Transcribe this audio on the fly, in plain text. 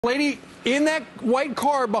Lady in that white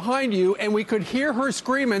car behind you, and we could hear her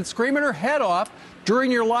screaming her head off during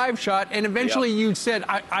your live shot, and eventually you said,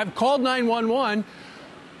 I've called 911,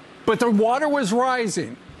 but the water was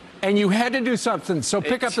rising, and you had to do something, so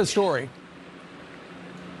pick up the story.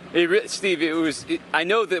 Steve, I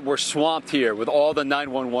know that we're swamped here with all the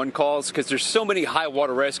 911 calls because there's so many high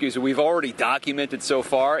water rescues that we've already documented so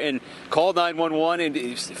far, and called 911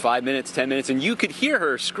 in 5 minutes, 10 minutes, and you could hear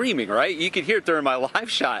her screaming, right? You could hear it during my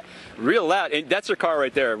live shot real loud, and that's her car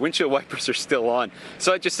right there. Windshield wipers are still on.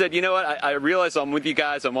 So I just said, you know what? I realize I'm with you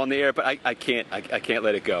guys, I'm on the air, but I can't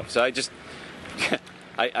let it go. So I just...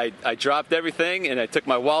 I dropped everything, and I took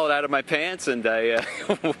my wallet out of my pants, and I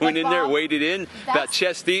went in there, waded in, about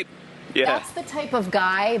chest deep. Yeah. That's the type of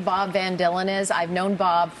guy Bob Van Dillen is. I've known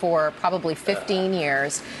Bob for probably 15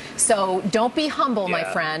 years. So don't be humble, my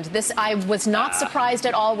friend. I was not surprised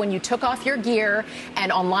at all when you took off your gear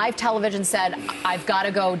and on live television said, I've got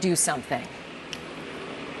to go do something.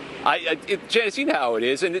 Janice, you know how it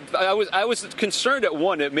is, and I was concerned at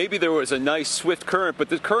one that maybe there was a nice swift current, but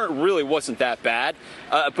the current really wasn't that bad.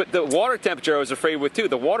 But the water temperature I was afraid with too.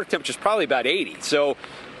 The water temperature is probably about 80, so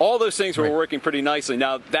all those things were working pretty nicely.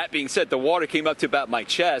 Now that being said, the water came up to about my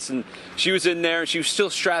chest, and she was in there, and she was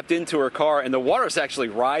still strapped into her car, and the water was actually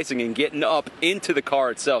rising and getting up into the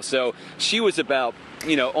car itself. So she was about,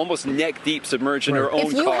 you know, almost neck deep submerged in her own car.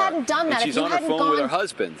 If you hadn't done that, and she's on her phone with her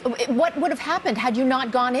husband. What would have happened had you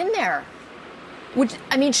not gone in there?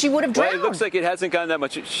 I mean, she would have drowned. Well, it looks like it hasn't gotten that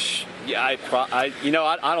much. Yeah, I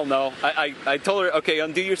don't know. I told her, okay,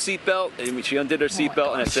 undo your seatbelt. And she undid her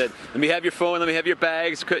seatbelt, and I said, let me have your phone, let me have your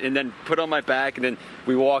bags, and then put on my back, and then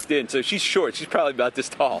we walked in. So she's short. She's probably about this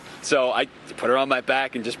tall. So I put her on my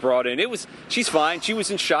back and just brought in. She's fine. She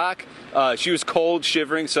was in shock. She was cold,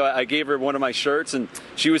 shivering, so I gave her one of my shirts, and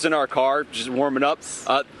she was in our car just warming up.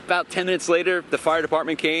 About 10 minutes later, the fire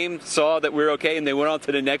department came, saw that we were okay, and they went on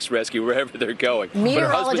to the next rescue, wherever they're going. Meteorologist but her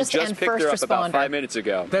husband just and picked first her up responder. about 5 minutes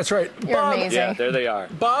ago. That's right. You're Bob, amazing. Yeah, there they are.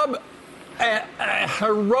 Bob, a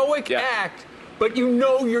heroic act, but you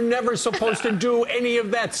know you're never supposed to do any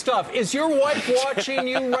of that stuff. Is your wife watching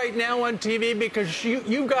you right now on TV? Because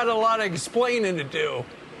you've got a lot of explaining to do.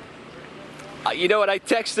 You know what? I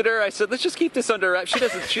texted her. I said, "Let's just keep this under wraps."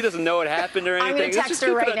 She doesn't know what happened or anything. I'm going to text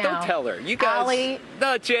her right now. Don't tell her. You guys. Allie,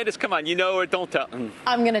 no, Janice, come on. You know her. Don't tell.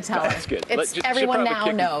 I'm going to tell her. That's good. Everyone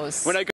now knows. When I go